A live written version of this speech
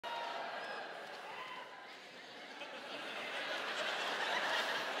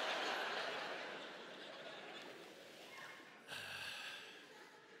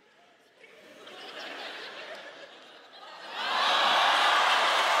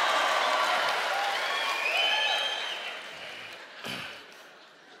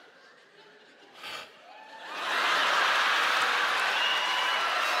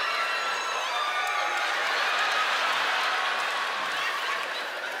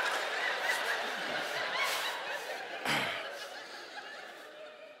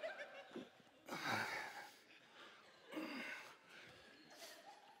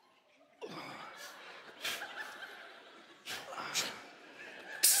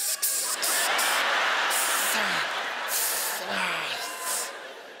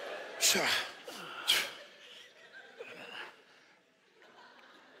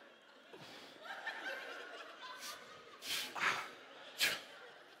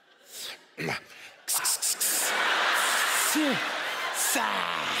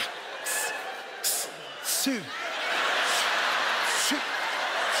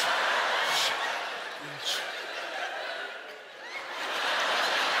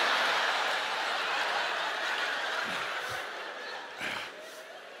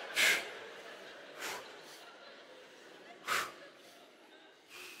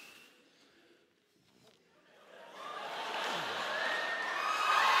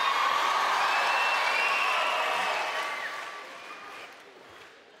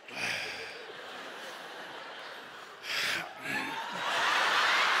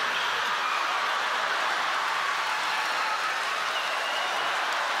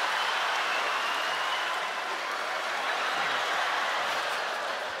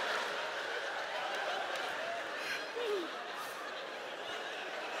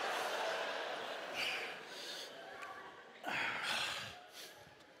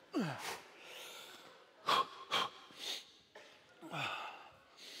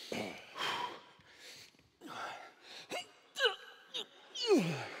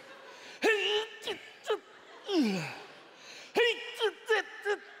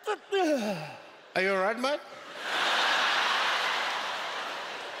Are you all right, mate?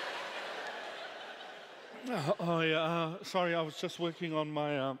 Yeah, sorry, I was just working on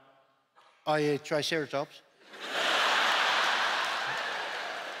my... Oh, yeah, Triceratops.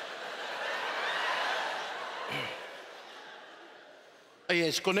 Oh, yeah,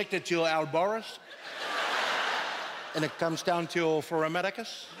 it's connected to your alboros. And it comes down to your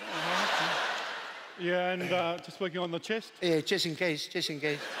forameticus. Yeah, and just working on the chest. Yeah, just in case, just in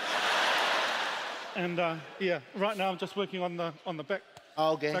case. And yeah, right now I'm just working on the back.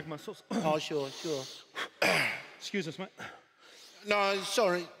 Oh, okay. Back muscles. Oh, sure, sure. Excuse us, mate. No,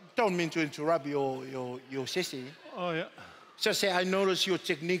 sorry. Don't mean to interrupt your sissy. Oh, yeah. Just say I noticed your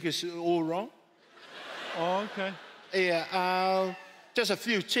technique is all wrong. Oh, okay. Yeah, just a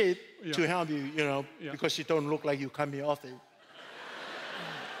few tips to help you, you know, Yeah. because you don't look like you come here often.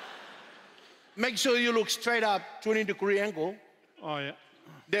 Make sure you look straight up, 20-degree angle. Oh, yeah.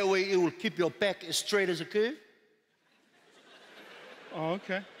 That way it will keep your back as straight as a curve. Oh,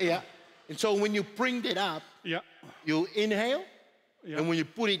 okay. Yeah. And so when you bring that up, Yeah. you inhale. Yeah. And when you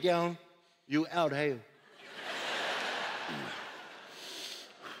put it down, you exhale.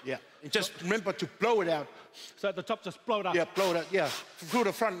 Yeah. And just remember to blow it out. So at the top, just blow it up. Yeah, blow it out. Yeah. Through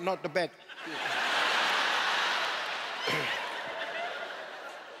the front, not the back.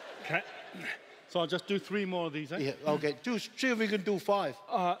 Okay. So I'll just do 3 more of these, eh? Yeah, okay. See if we can do 5.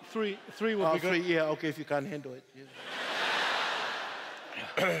 3 will be good. 3, yeah, okay, if you can't handle it.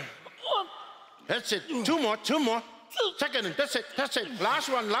 Yeah. That's it. 2 more. Second, that's it. Last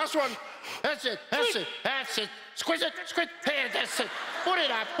one. That's it. Squeeze it. Hey, that's it. Put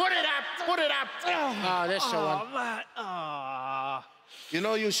it up. Ah, that's the one. Mate. You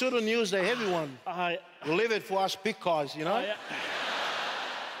know, you shouldn't use the heavy one. Leave it for us big cars, you know? Yeah.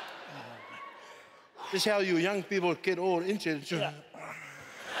 This is how you young people get all into it. Yeah.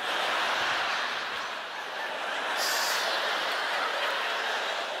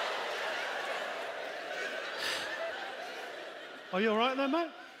 Are you all right there, mate?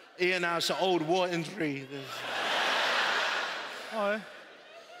 Yeah, now it's an old war injury. Oh, yeah.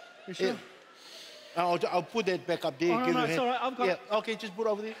 You sure? Yeah. I'll put that back up there. Oh, no, it's all right. I've got it. Yeah, okay, just put it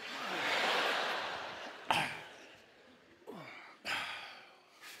over there.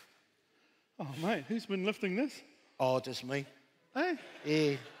 Oh, mate, who's been lifting this? Oh, just me. Hey?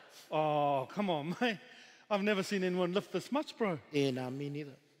 Yeah. Oh, come on, mate. I've never seen anyone lift this much, bro. Yeah, no, me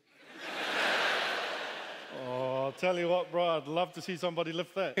neither. Oh, I'll tell you what, bro, I'd love to see somebody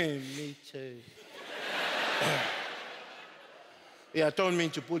lift that. Me too. Yeah, I don't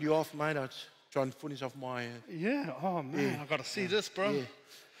mean to put you off, mate. I was trying to finish off my... Yeah, oh, man, I've got to see this, bro. Yeah.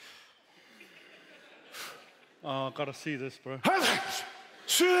 Oh, I've got to see this, bro.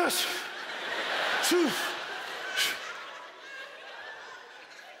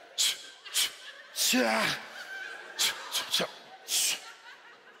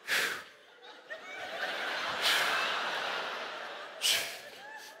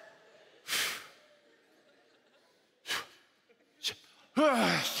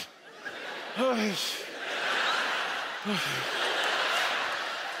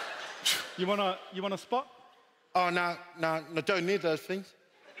 You want a spot? Oh, no, don't need those things.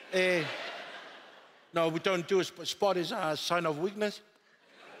 No, we don't do a spot is a sign of weakness.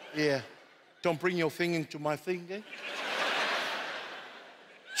 Yeah. Don't bring your thing into my thing, eh?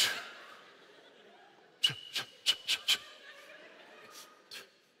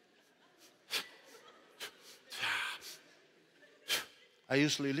 I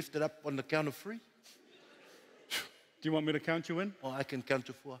usually lift it up on the count of 3. Do you want me to count you in? Or I can count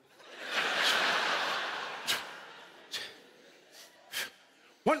to 4.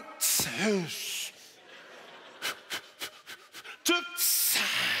 1, 2, 2,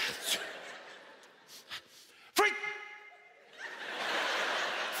 3,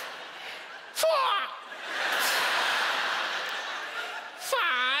 4, 5,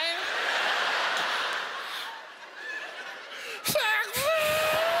 6.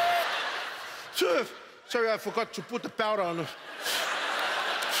 Sorry, I forgot to put the powder on.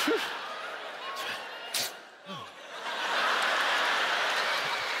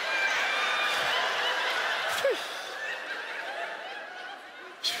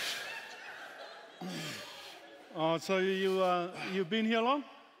 Oh, so you've been here long?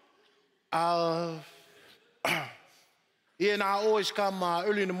 Yeah, and I always come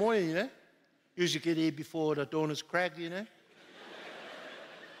early in the morning, you know. Usually get here before the dawn is cracked, you know.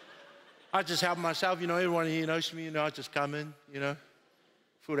 I just help myself, you know. Everyone here knows me, you know. I just come in, you know,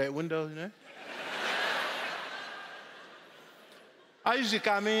 through that window, you know. I usually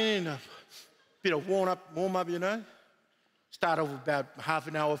come in, a bit of warm up, you know. Start off about half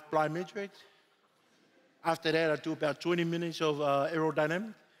an hour of plyometrics. After that, I do about 20 minutes of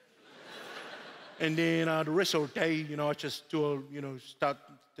aerodynamics. And then the rest of the day, you know, I just do,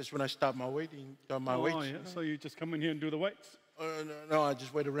 that's when I start my weighting, weights. Yeah. You know? So you just come in here and do the weights? No, I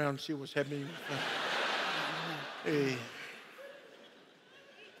just wait around and see what's happening. Yeah.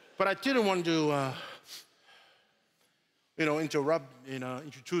 But I didn't want to, interrupt and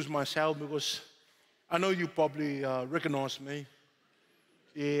introduce myself because I know you probably recognize me.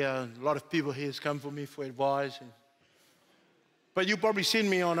 Yeah, a lot of people here has come for me for advice. But you probably seen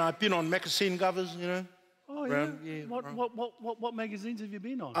me I've been on magazine covers, you know. Oh, yeah. What magazines have you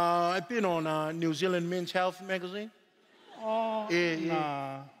been on? I've been on New Zealand Men's Health magazine. Oh,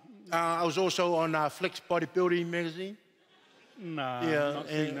 yeah. I was also on Flex Bodybuilding magazine. Nah, yeah, not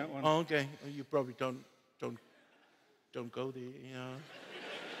seen that one. Oh, okay. You probably don't go there, you know.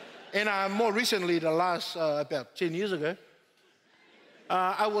 And more recently, the last about 10 years ago,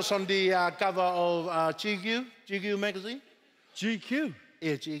 I was on the cover of GQ magazine. GQ?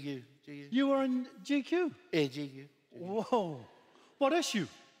 Yeah, GQ. You were in GQ? Yeah, GQ. Whoa. What issue?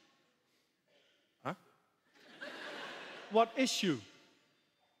 Huh? What issue?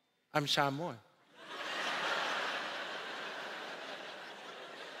 I'm Samoan.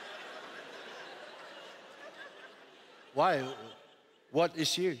 Why? What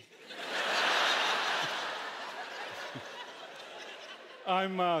issue?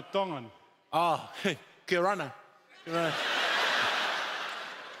 I'm Tongan. Ah, Kirana.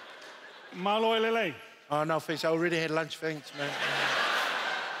 Malo lele. Oh, no, thanks. I already had lunch, thanks, man.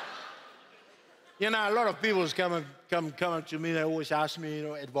 You know, a lot of people come up to me, they always ask me,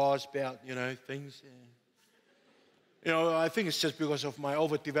 advice about, things. I think it's just because of my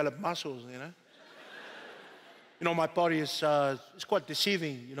overdeveloped muscles, my body is it's quite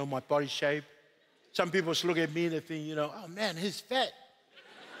deceiving, my body shape. Some people look at me and they think, oh man, he's fat.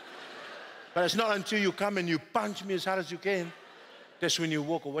 But it's not until you come and you punch me as hard as you can, that's when you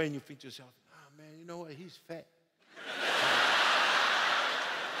walk away and you think to yourself, oh man, you know what, he's fat.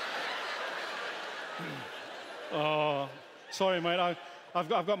 Oh, sorry, mate. I've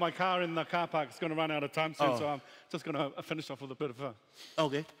got my car in the car park. It's going to run out of time soon, so I'm just going to finish off with a bit of a...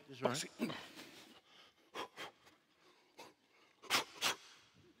 Okay, that's right.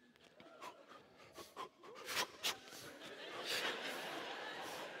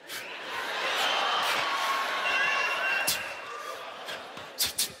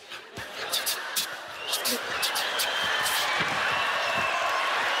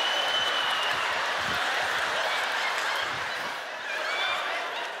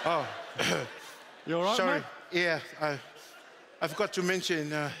 Oh, you all right, sorry. mate? Yeah, I forgot to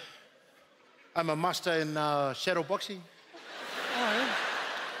mention I'm a master in shadow boxing. Oh,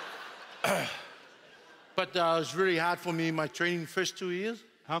 yeah. But it was really hard for me in my training first 2 years.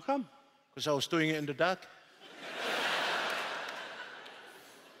 How come? Because I was doing it in the dark.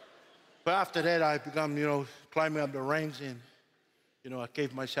 But after that, I began, climbing up the ranks and, I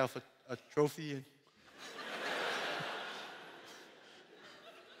gave myself a trophy. And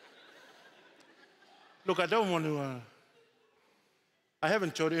look, I don't want to, I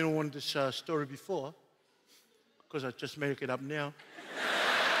haven't told anyone this story before, because I just make it up now.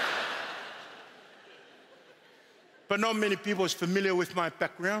 But not many people is familiar with my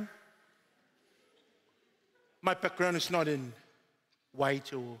background. My background is not in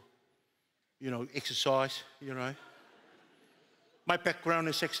weight or, exercise, My background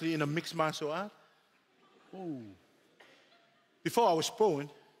is actually in a mixed martial art. Ooh. Before I was born,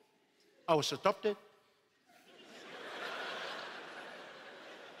 I was adopted.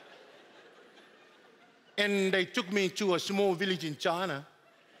 And they took me to a small village in China.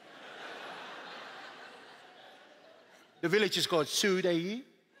 The village is called Fepulea'i.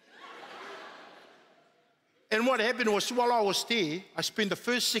 And what happened was, while I was there, I spent the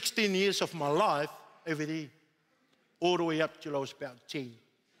first 16 years of my life over there, all the way up till I was about 10.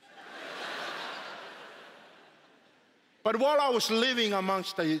 But while I was living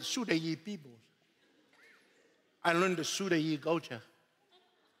amongst the Fepulea'i people, I learned the Fepulea'i culture,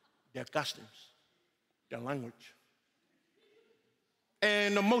 their customs, their language.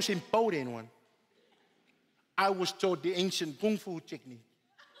 And the most important one, I was taught the ancient Kung Fu technique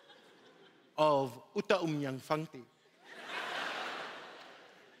of Yang Fangte.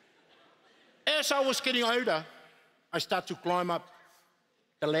 As I was getting older, I started to climb up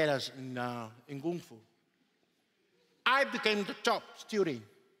the ladders in Kung Fu. I became the top student.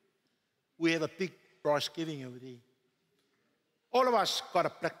 We have a big prize giving over there. All of us got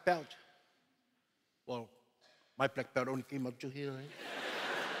a black belt. Well, my black belt only came up to here, right?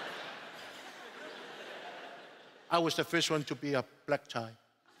 I was the first one to be a black tie.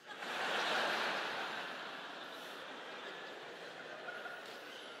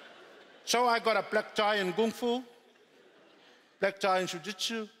 So I got a black tie in Kung Fu, black tie in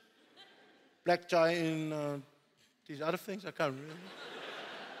Jiu-Jitsu, black tie in these other things, I can't remember.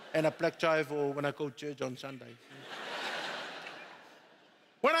 And a black tie for when I go to church on Sunday.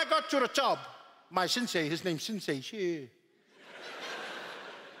 When I got to the top, my sensei, his name's Sensei Xie.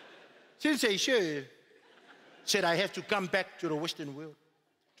 Sensei Xie said I have to come back to the Western world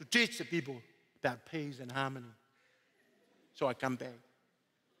to teach the people about peace and harmony. So I come back.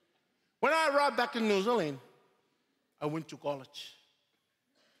 When I arrived back in New Zealand, I went to college.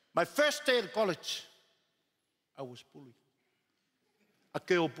 My first day at college, I was bullied. A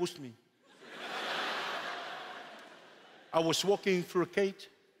girl pushed me. I was walking through a gate.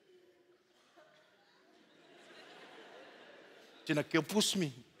 Then a girl pushed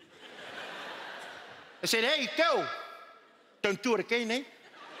me. I said, hey, girl, don't do it again, eh?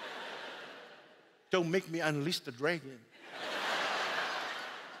 Don't make me unleash the dragon.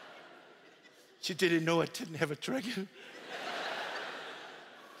 She didn't know I didn't have a dragon.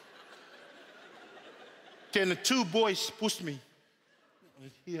 Then the two boys pushed me.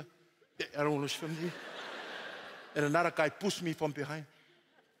 Here, I don't lose from here. And another guy pushed me from behind.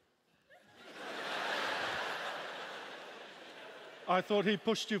 I thought he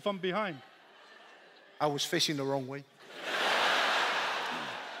pushed you from behind. I was facing the wrong way.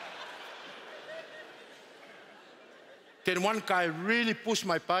 Then one guy really pushed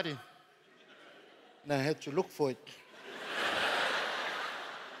my button. And I had to look for it.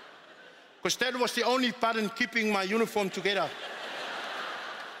 Because that was the only button keeping my uniform together.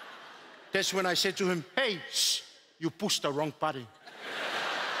 That's when I said to him, hey, shh, you pushed the wrong button.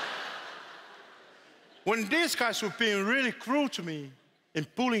 When these guys were being really cruel to me and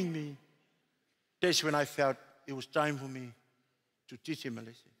pulling me, that's when I felt it was time for me to teach him a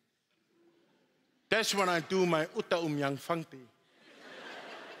lesson. That's when I do my Yang Fangte.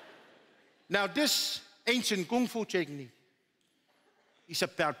 Now, this ancient Kung Fu technique is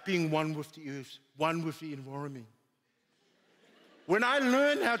about being one with the earth, one with the environment. When I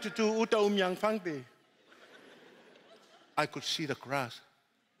learned how to do Yang Fangte, I could see the grass.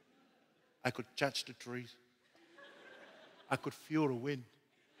 I could touch the trees. I could feel the wind.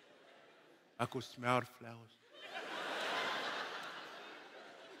 I could smell the flowers.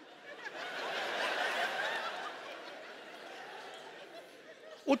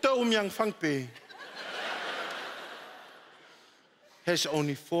 Yang Fangte has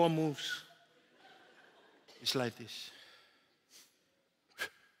only 4 moves. It's like this.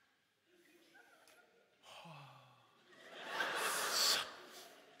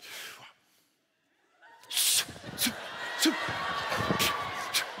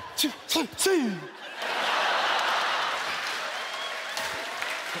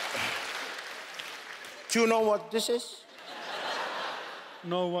 Do you know what this is?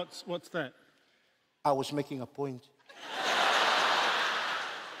 No, what's that? I was making a point.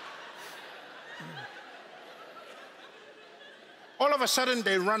 All of a sudden,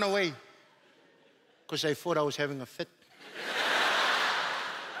 they run away because they thought I was having a fit.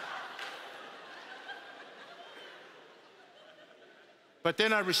 But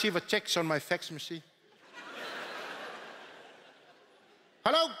then I receive a text on my fax machine.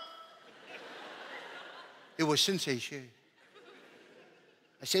 Hello? It was Sensei Xie.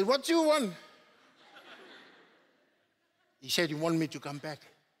 I said, what do you want? He said he wanted me to come back.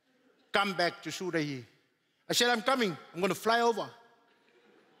 Come back to Fepulea'i I said, I'm coming. I'm going to fly over.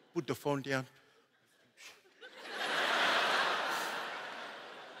 Put the phone down.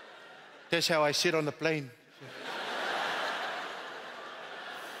 That's how I sit on the plane.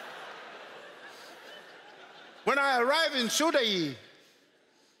 When I arrived in Fepulea'i,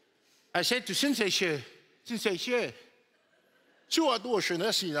 I said to Sensei She, Sensei She, 做多少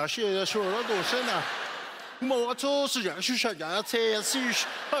呢？是啊，是说了多少呢？摩托是人是啥呀？车是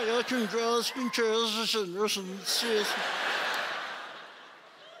还有军车是是。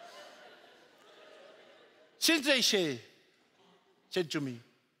Sensei She said to me,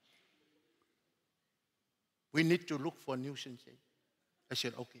 we need to look for a new sensei. I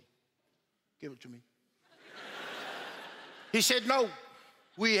said, okay, give it to me. He said, no,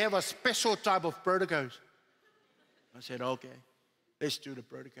 we have a special type of protocols. I said, okay, let's do the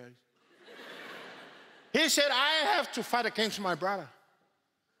protocols. He said, I have to fight against my brother.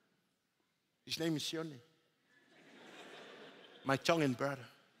 His name is Sione. My Tongan brother.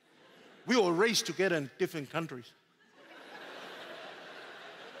 We were raised together in different countries.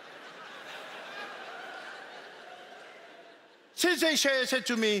 Sensei She said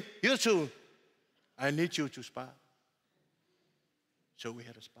to me, you two, I need you to spar. So we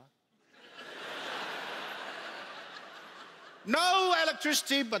had a spar. No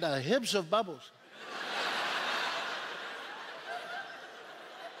electricity, but heaps of bubbles.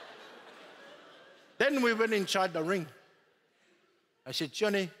 Then we went inside the ring. I said,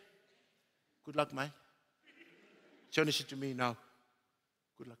 Johnny, good luck, mate. Johnny said to me, no,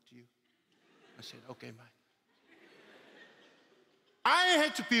 good luck to you. I said, okay, mate. I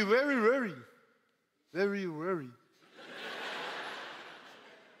had to be very wary.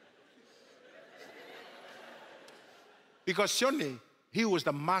 Because Johnny, he was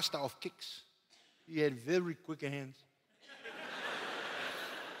the master of kicks. He had very quick hands.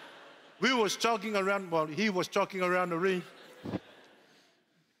 We was talking around, well, he was talking around the ring.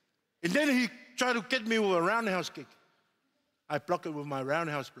 And then he tried to get me with a roundhouse kick. I blocked it with my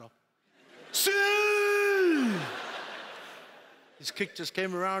roundhouse block. See! His kick just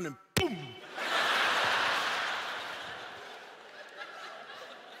came around and boom!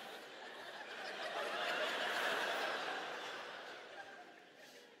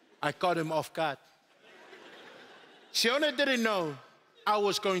 I caught him off guard. Sione didn't know I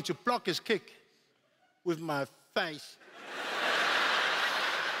was going to block his kick with my face.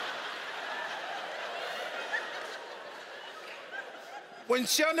 When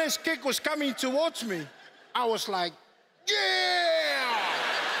Sione's kick was coming towards me, I was like, yeah!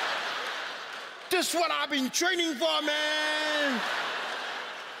 This is what I've been training for, man!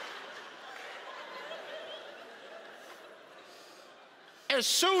 As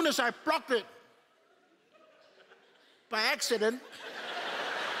soon as I blocked it, by accident,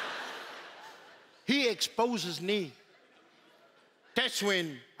 he exposed his knee. That's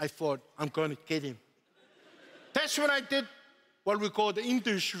when I thought, I'm going to get him. That's when I did what we call the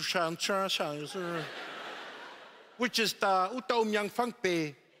institution, which is the Utom Yang Fang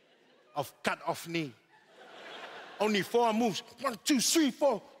Pe of cut-off knee. Only 4 moves. 1, 2, 3,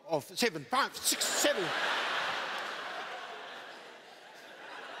 4, or 7, 5, 6, 7.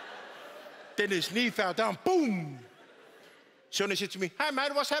 Then his knee fell down, boom! Sione said to me, hi,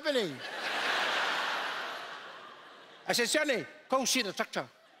 mate, what's happening? I said, Sione, go see the doctor.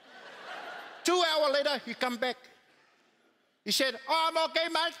 2 hours later, he come back. He said, oh, I'm okay,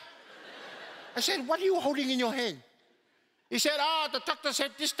 mate. I said, what are you holding in your hand? He said, oh, the doctor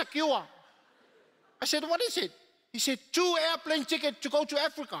said this is the cure. I said, what is it? He said, 2 airplane tickets to go to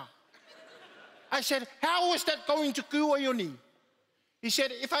Africa. I said, how is that going to cure your knee? He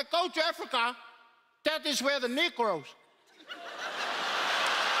said, if I go to Africa, that is where the knee grows.